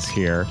cases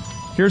here.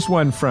 Here's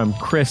one from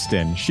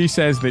Kristen. She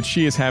says that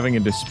she is having a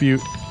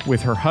dispute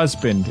with her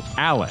husband,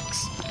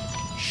 Alex.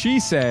 She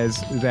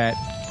says that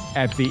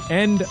at the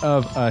end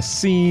of a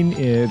scene,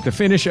 the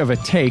finish of a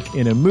take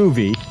in a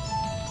movie,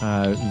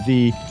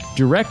 the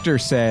director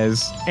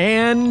says,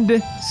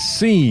 "and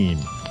scene."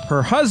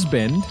 Her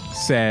husband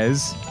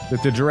says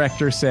that the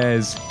director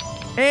says,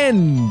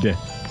 "end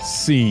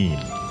scene."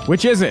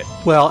 Which is it?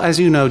 Well, as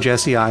you know,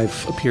 Jesse,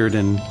 I've appeared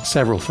in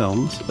several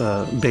films.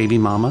 Baby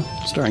Mama,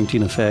 starring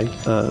Tina Fey,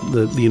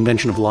 The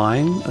Invention of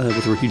Lying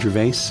with Ricky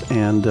Gervais,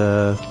 and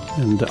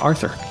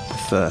Arthur,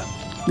 with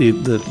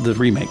the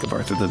remake of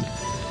Arthur,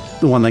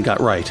 the one that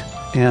got right,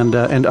 and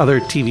other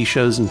TV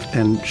shows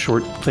and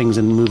short things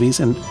in movies.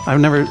 And I've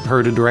never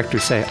heard a director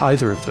say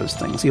either of those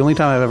things. The only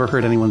time I've ever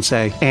heard anyone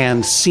say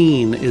 "and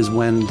scene" is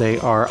when they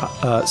are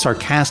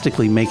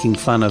sarcastically making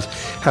fun of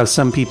how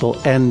some people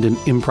end an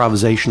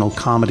improvisational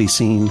comedy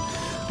scene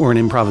or an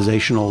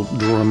improvisational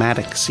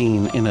dramatic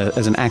scene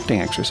as an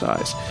acting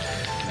exercise.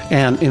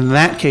 And in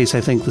that case,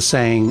 I think the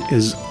saying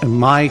is, in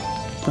my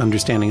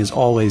understanding, is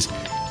always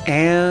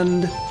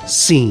 "and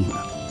scene,"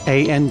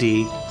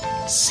 A-N-D,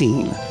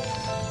 scene.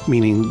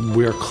 Meaning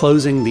we're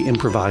closing the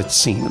improvised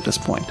scene at this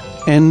point.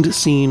 End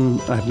scene,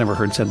 I've never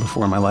heard said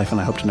before in my life, and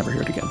I hope to never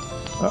hear it again.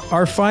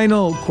 Our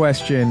final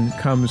question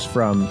comes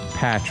from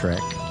Patrick.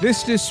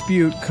 This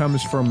dispute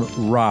comes from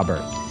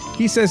Robert.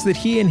 He says that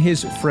he and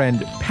his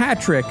friend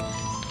Patrick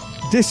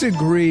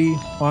disagree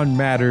on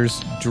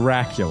matters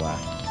Dracula.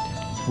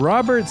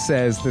 Robert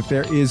says that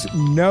there is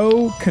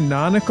no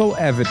canonical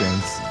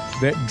evidence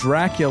that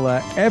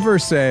Dracula ever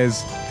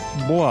says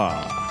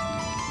blah,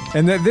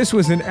 and that this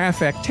was an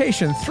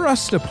affectation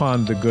thrust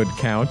upon the good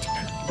count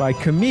by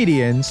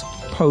comedians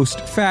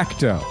post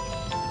facto.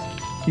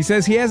 He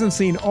says he hasn't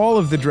seen all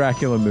of the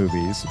Dracula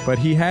movies, but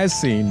he has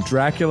seen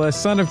Dracula,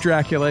 Son of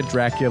Dracula,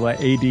 Dracula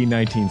AD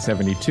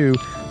 1972,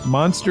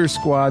 Monster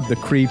Squad, The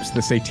Creeps,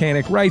 The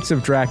Satanic Rites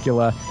of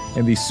Dracula,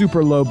 and the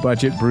super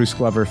low-budget Bruce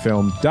Glover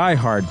film Die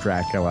Hard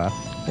Dracula.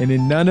 And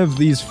in none of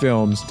these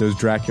films does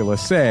Dracula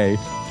say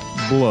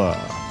blah.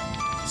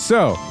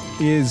 So,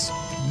 is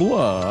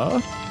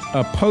blah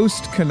a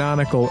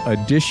post-canonical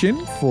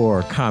addition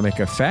for comic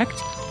effect,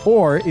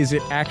 or is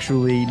it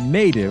actually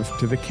native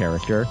to the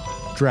character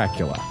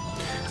Dracula?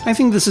 I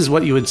think this is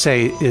what you would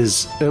say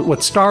is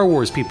what Star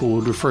Wars people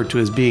would refer to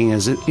as being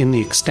as in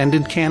the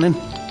extended canon.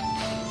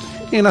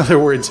 In other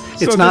words,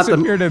 it's not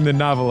appeared in the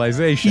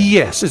novelization.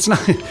 Yes, it's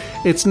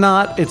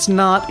not. It's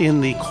not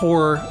in the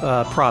core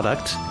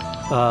product.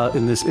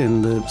 In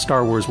the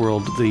Star Wars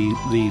world,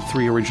 the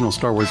 3 original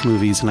Star Wars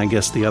movies, and I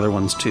guess the other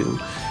ones too.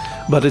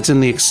 But it's in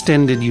the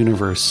extended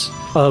universe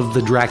of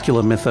the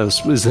Dracula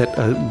mythos. Is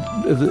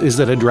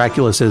that a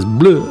Dracula says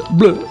blah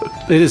blah?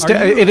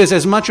 It is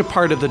as much a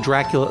part of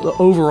the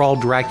overall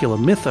Dracula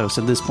mythos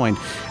at this point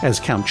as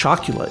Count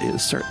Chocula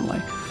is, certainly.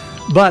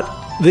 But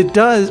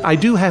I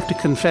do have to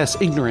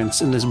confess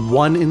ignorance in this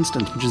one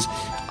instance, which is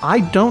I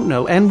don't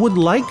know and would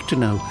like to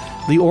know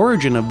the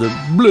origin of the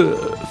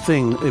blah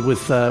thing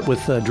with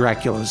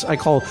Draculas. I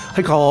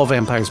call all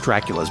vampires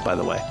Draculas, by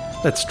the way.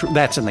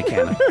 That's in the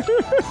canon.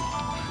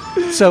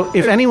 So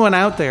if anyone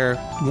out there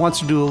wants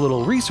to do a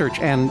little research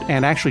and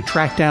actually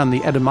track down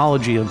the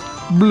etymology of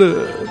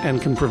blah and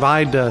can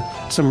provide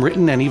some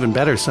written and even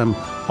better, some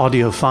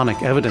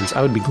audiophonic evidence,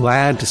 I would be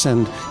glad to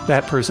send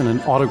that person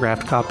an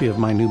autographed copy of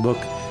my new book,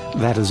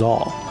 That Is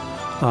All.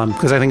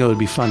 Because I think it would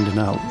be fun to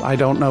know. I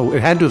don't know.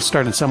 It had to have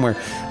started somewhere.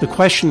 The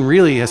question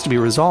really has to be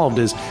resolved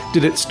is,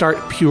 did it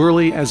start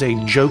purely as a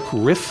joke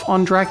riff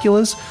on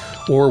Draculas?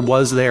 Or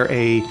was there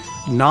a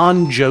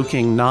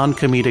non-joking,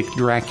 non-comedic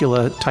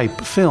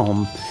Dracula-type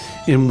film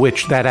in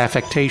which that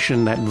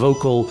affectation, that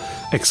vocal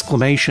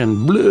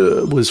exclamation,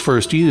 blah, was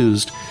first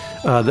used,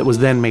 that was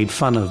then made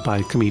fun of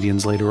by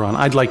comedians later on?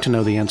 I'd like to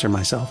know the answer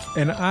myself.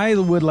 And I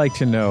would like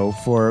to know,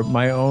 for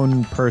my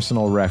own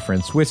personal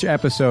reference, which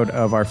episode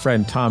of our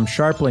friend Tom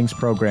Sharpling's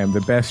program,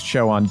 The Best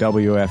Show on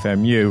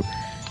WFMU,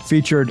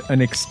 featured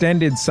an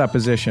extended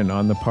supposition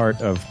on the part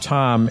of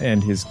Tom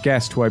and his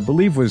guest, who I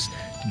believe was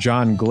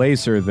John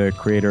Glaser, the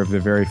creator of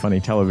the very funny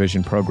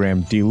television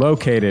program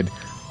Delocated,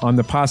 on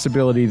the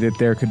possibility that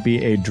there could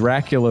be a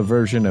Dracula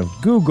version of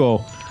Google,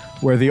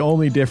 where the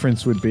only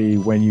difference would be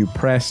when you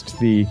pressed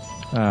the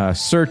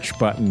search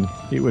button,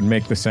 it would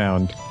make the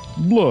sound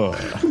blah.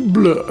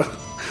 Blah.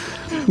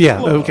 Yeah,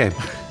 blah. Okay.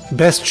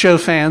 Best Show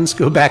fans,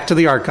 go back to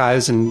the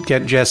archives and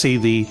get Jesse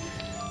the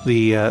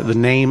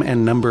name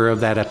and number of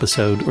that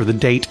episode, or the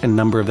date and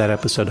number of that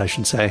episode, I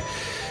should say.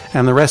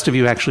 And the rest of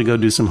you actually go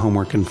do some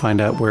homework and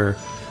find out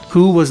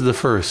who was the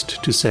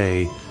first to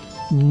say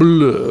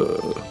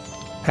blah.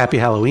 Happy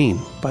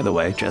Halloween, by the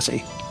way,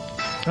 Jesse.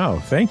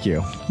 Oh, thank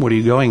you. What are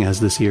you going as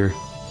this year?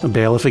 A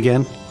bailiff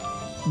again?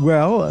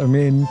 Well, I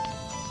mean,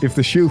 if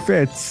the shoe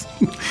fits.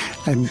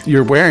 And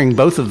you're wearing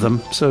both of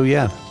them, so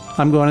yeah.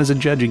 I'm going as a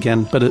judge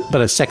again, but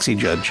a sexy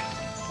judge.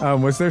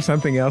 Was there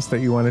something else that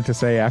you wanted to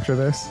say after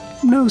this?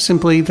 No,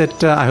 simply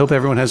that I hope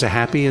everyone has a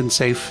happy and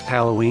safe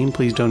Halloween.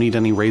 Please don't eat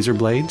any razor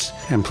blades.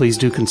 And please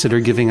do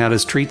consider giving out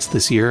as treats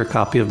this year a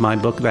copy of my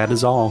book, That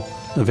Is All,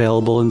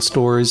 available in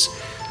stores.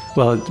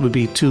 Well, it would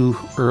be too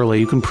early.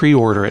 You can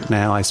pre-order it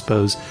now, I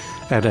suppose,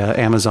 at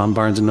Amazon,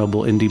 Barnes &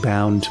 Noble,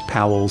 IndieBound,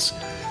 Powell's.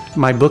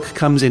 My book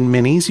comes in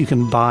minis. You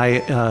can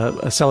buy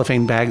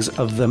cellophane bags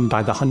of them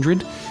by the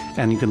 100,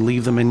 and you can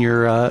leave them in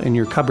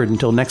your cupboard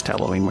until next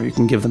Halloween, where you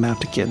can give them out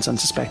to kids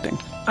unsuspecting.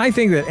 I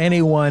think that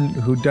anyone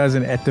who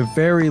doesn't, at the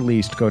very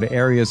least, go to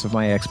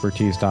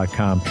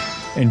areasofmyexpertise.com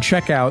and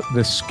check out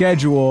the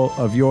schedule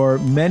of your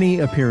many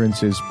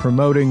appearances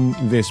promoting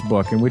this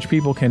book, in which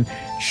people can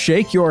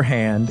shake your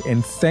hand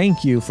and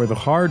thank you for the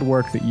hard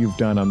work that you've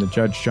done on the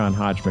Judge John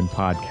Hodgman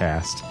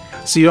podcast.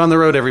 See you on the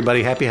road,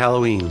 everybody. Happy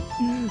Halloween.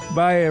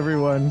 Bye,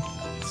 everyone.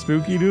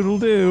 Spooky doodle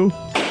doo.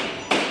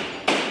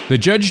 The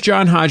Judge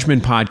John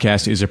Hodgman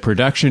podcast is a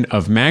production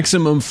of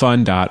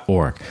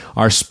MaximumFun.org.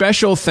 Our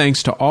special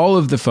thanks to all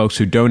of the folks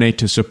who donate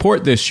to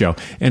support this show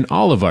and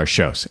all of our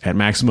shows at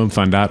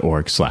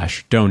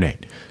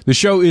MaximumFun.org/donate. The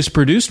show is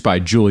produced by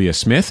Julia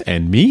Smith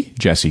and me,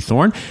 Jesse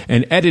Thorne,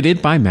 and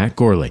edited by Matt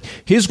Gorley.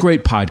 His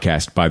great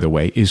podcast, by the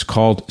way, is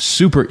called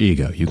Super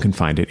Ego. You can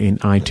find it in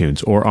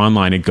iTunes or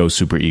online at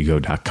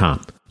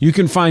GoSuperEgo.com. You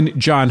can find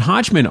John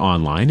Hodgman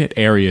online at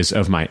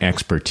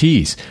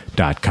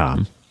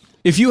areasofmyexpertise.com.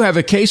 If you have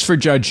a case for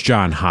Judge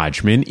John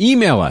Hodgman,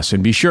 email us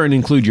and be sure and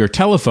include your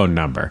telephone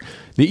number.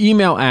 The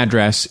email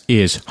address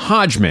is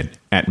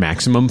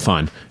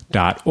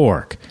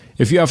hodgman@MaximumFun.org.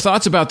 If you have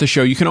thoughts about the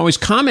show, you can always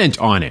comment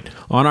on it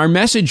on our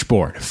message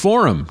board,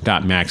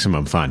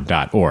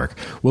 forum.MaximumFun.org.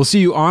 We'll see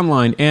you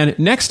online and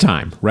next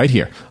time right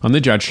here on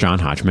the Judge John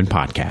Hodgman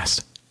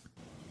podcast.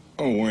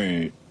 Oh,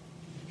 wait.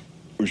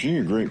 Was she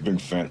a great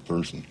big fat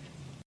person?